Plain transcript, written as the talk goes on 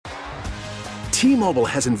T-Mobile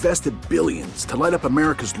has invested billions to light up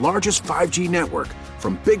America's largest 5G network,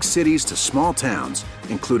 from big cities to small towns,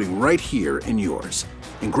 including right here in yours.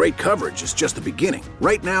 And great coverage is just the beginning.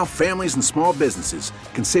 Right now, families and small businesses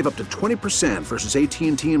can save up to 20% versus AT&T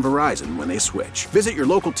and Verizon when they switch. Visit your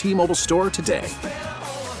local T-Mobile store today.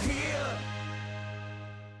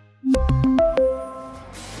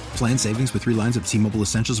 Plan savings with 3 lines of T-Mobile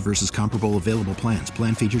Essentials versus comparable available plans.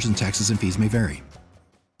 Plan features and taxes and fees may vary.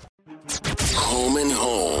 Home and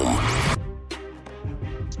Home.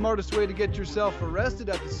 Smartest way to get yourself arrested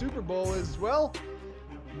at the Super Bowl is, well,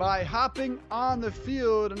 by hopping on the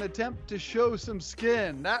field and attempt to show some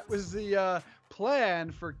skin. That was the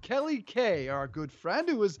plan for Kelly Kay, our good friend,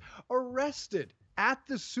 who was arrested at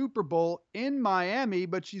the Super Bowl in Miami,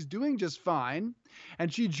 but she's doing just fine.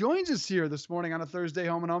 And she joins us here this morning on a Thursday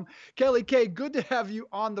Home and Home. Kelly Kay, good to have you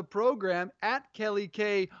on the program. At Kelly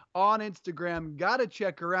Kay on Instagram. Got to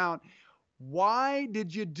check her out. Why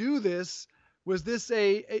did you do this? Was this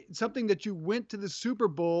something that you went to the Super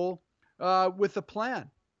Bowl with a plan?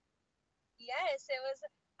 Yes, it was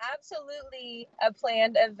absolutely a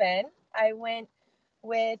planned event. I went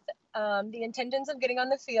with the intentions of getting on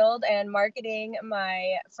the field and marketing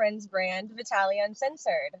my friend's brand, Vitali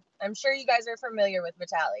Uncensored. I'm sure you guys are familiar with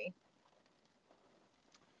Vitali.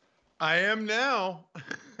 I am now.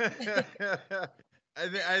 I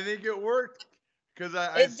think it worked, because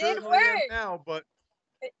I certainly am now. But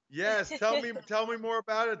yes, tell me more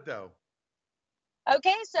about it though.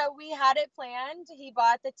 Okay, so we had it planned. He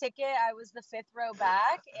bought the ticket. I was the 5th row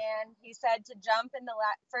back, and he said to jump in the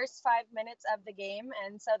first 5 minutes of the game,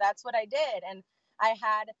 and so that's what I did. And I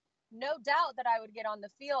had no doubt that I would get on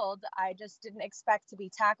the field. I just didn't expect to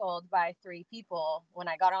be tackled by 3 people when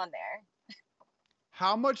I got on there.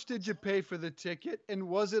 How much did you pay for the ticket, and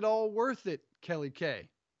was it all worth it, Kelly Kay?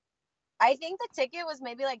 I think the ticket was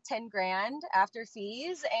maybe like 10 grand after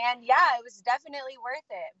fees. And yeah, it was definitely worth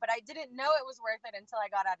it. But I didn't know it was worth it until I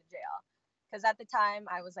got out of jail. Because at the time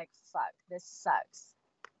I was like, fuck, this sucks.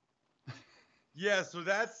 Yeah, so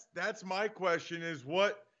that's my question is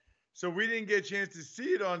what, so we didn't get a chance to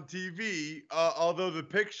see it on TV, although the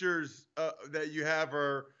pictures that you have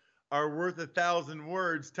are worth 1,000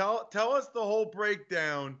 words. Tell us the whole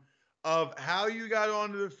breakdown of how you got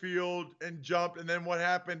onto the field and jumped, and then what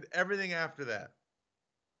happened, everything after that.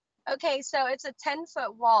 Okay, so it's a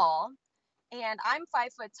 10-foot wall, and I'm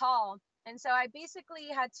 5 foot tall. And so I basically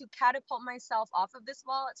had to catapult myself off of this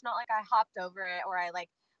wall. It's not like I hopped over it or I like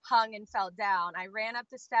hung and fell down. I ran up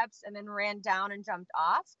the steps and then ran down and jumped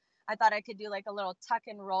off. I thought I could do like a little tuck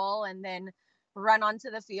and roll and then run onto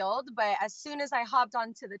the field. But as soon as I hopped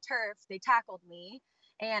onto the turf, they tackled me.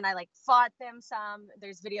 And I like fought them some.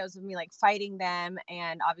 There's videos of me like fighting them.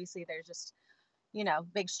 And obviously there's just, you know,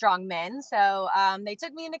 big, strong men. So they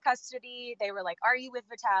took me into custody. They were like, are you with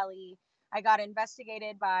Vitali? I got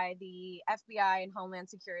investigated by the FBI and Homeland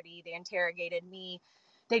Security. They interrogated me.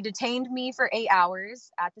 They detained me for 8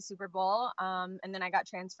 hours at the Super Bowl. And then I got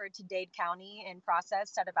transferred to Dade County and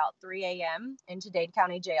processed at about 3 a.m. into Dade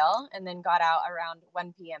County Jail, and then got out around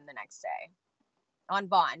 1 p.m. the next day. On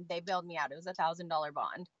bond. They bailed me out. It was a $1,000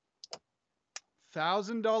 bond.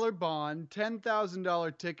 $1,000 bond,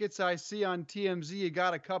 $10,000 tickets. I see on TMZ you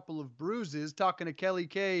got a couple of bruises. Talking to Kelly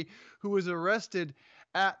Kay, who was arrested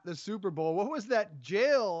at the Super Bowl. What was that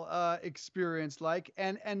jail experience like?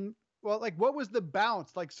 And well, like, what was the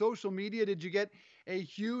bounce? Like, social media, did you get a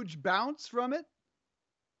huge bounce from it?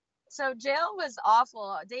 So jail was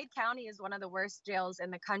awful. Dade County is one of the worst jails in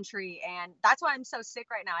the country. And that's why I'm so sick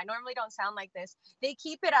right now. I normally don't sound like this. They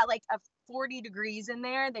keep it at like a 40 degrees in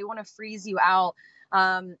there. They want to freeze you out.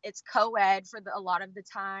 It's co-ed for a lot of the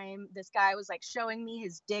time. This guy was like showing me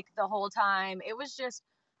his dick the whole time. It was just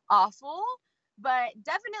awful, but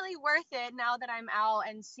definitely worth it now that I'm out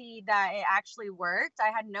and see that it actually worked.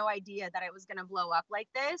 I had no idea that it was going to blow up like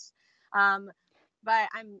this. But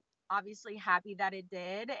I'm obviously happy that it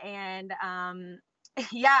did. And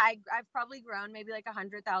yeah, I've probably grown maybe like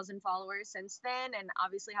 100,000 followers since then, and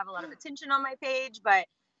obviously have a lot of attention on my page, but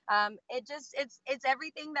it's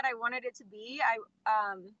everything that I wanted it to be.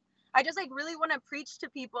 I just like really want to preach to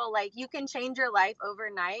people, like, you can change your life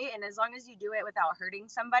overnight, and as long as you do it without hurting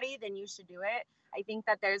somebody, then you should do it. I think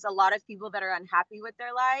that there's a lot of people that are unhappy with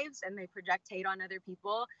their lives and they project hate on other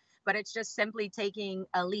people, but it's just simply taking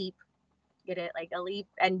a leap. Get it? Like a leap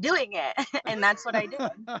and doing it. And that's what I did.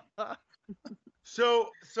 So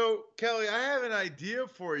Kelly, I have an idea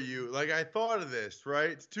for you. Like, I thought of this, right?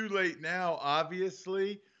 It's too late now,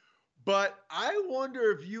 obviously, but I wonder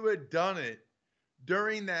if you had done it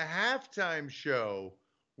during the halftime show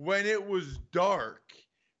when it was dark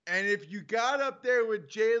And if you got up there with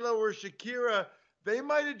J-Lo or Shakira, they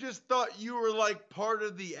might have just thought you were like part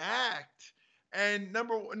of the act. And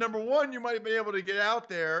number one, you might have been able to get out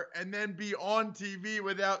there and then be on TV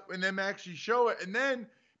and them actually show it. And then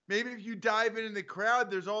maybe if you dive in the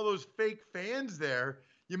crowd, there's all those fake fans there.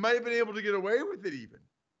 You might have been able to get away with it even.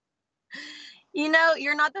 You know,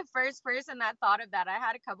 you're not the first person that thought of that. I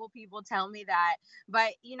had a couple people tell me that,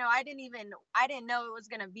 but you know, I didn't know it was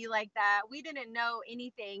going to be like that. We didn't know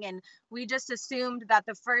anything. And we just assumed that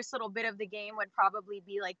the first little bit of the game would probably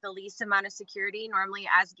be like the least amount of security. Normally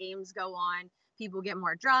as games go on, people get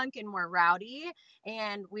more drunk and more rowdy,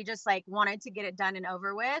 and we just like wanted to get it done and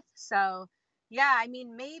over with. So yeah, I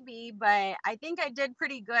mean, maybe, but I think I did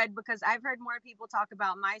pretty good because I've heard more people talk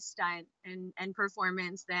about my stunt and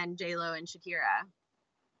performance than J-Lo and Shakira.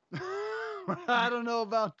 I don't know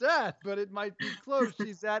about that, but it might be close.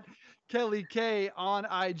 She's at Kelly K on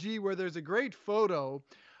IG, where there's a great photo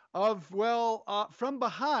of, from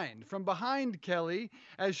behind Kelly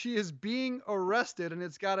as she is being arrested, and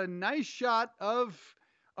it's got a nice shot of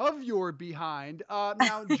your behind.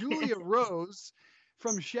 Now, Julia Rose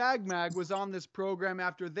from Shag Mag was on this program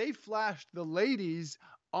after they flashed the ladies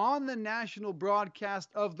on the national broadcast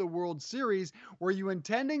of the World Series. Were you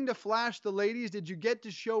intending to flash the ladies? Did you get to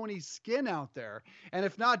show any skin out there? And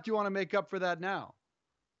if not, do you want to make up for that now?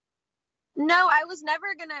 No, I was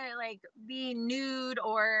never gonna like be nude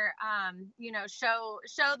or show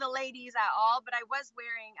the ladies at all, but I was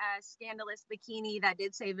wearing a scandalous bikini that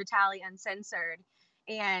did say Vitaly Uncensored.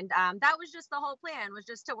 And that was just the whole plan, was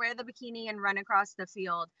just to wear the bikini and run across the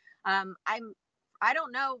field. I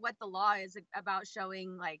don't know what the law is about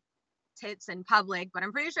showing like tits in public, but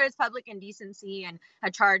I'm pretty sure it's public indecency and a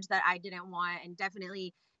charge that I didn't want and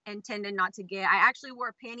definitely intended not to get. I actually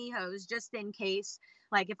wore pantyhose just in case,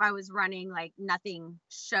 like if I was running, like nothing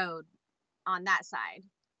showed on that side.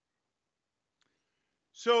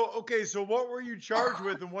 So what were you charged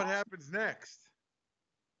with and what happens next?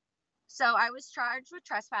 So I was charged with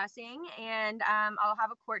trespassing, and I'll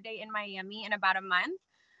have a court date in Miami in about a month.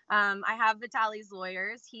 I have Vitaly's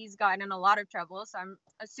lawyers. He's gotten in a lot of trouble, so I'm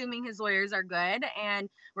assuming his lawyers are good, and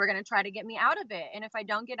we're going to try to get me out of it. And if I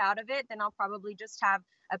don't get out of it, then I'll probably just have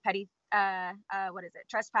a petty,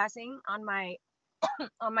 trespassing on my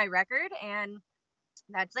on my record, and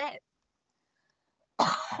that's it.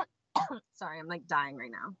 Sorry, I'm like dying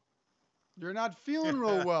right now. You're not feeling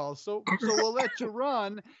real well, so we'll let you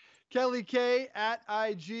run. Kelly K at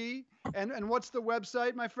IG. And what's the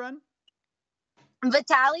website, my friend?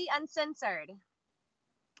 Vitaly Uncensored.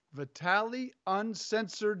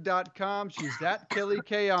 VitalyUncensored.com. She's at Kelly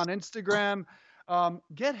K on Instagram.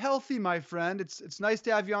 Get healthy, my friend. It's nice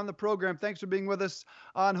to have you on the program. Thanks for being with us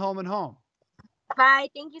on Home and Home. Bye.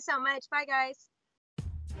 Thank you so much. Bye, guys.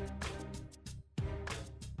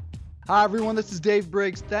 Hi, everyone. This is Dave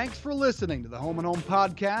Briggs. Thanks for listening to the Home and Home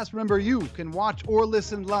podcast. Remember, you can watch or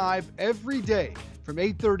listen live every day from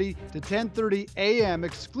 8:30 to 10:30 a.m.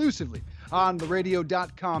 exclusively on the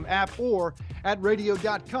radio.com app or at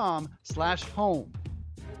radio.com/home.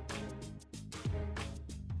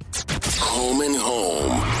 Home and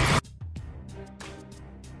Home.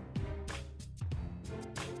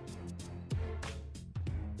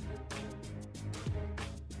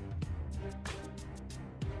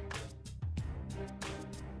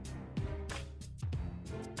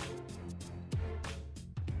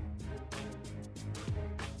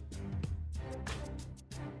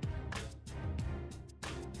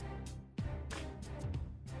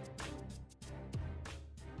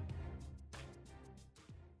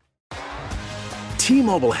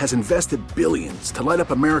 T-Mobile has invested billions to light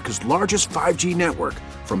up America's largest 5G network,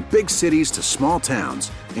 from big cities to small towns,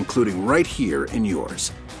 including right here in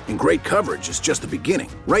yours. And great coverage is just the beginning.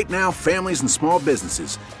 Right now, families and small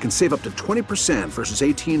businesses can save up to 20% versus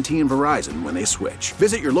AT&T and Verizon when they switch.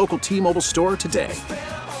 Visit your local T-Mobile store today.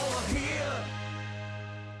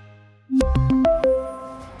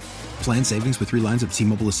 Plan savings with 3 lines of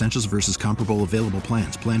T-Mobile Essentials versus comparable available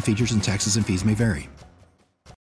plans. Plan features and taxes and fees may vary.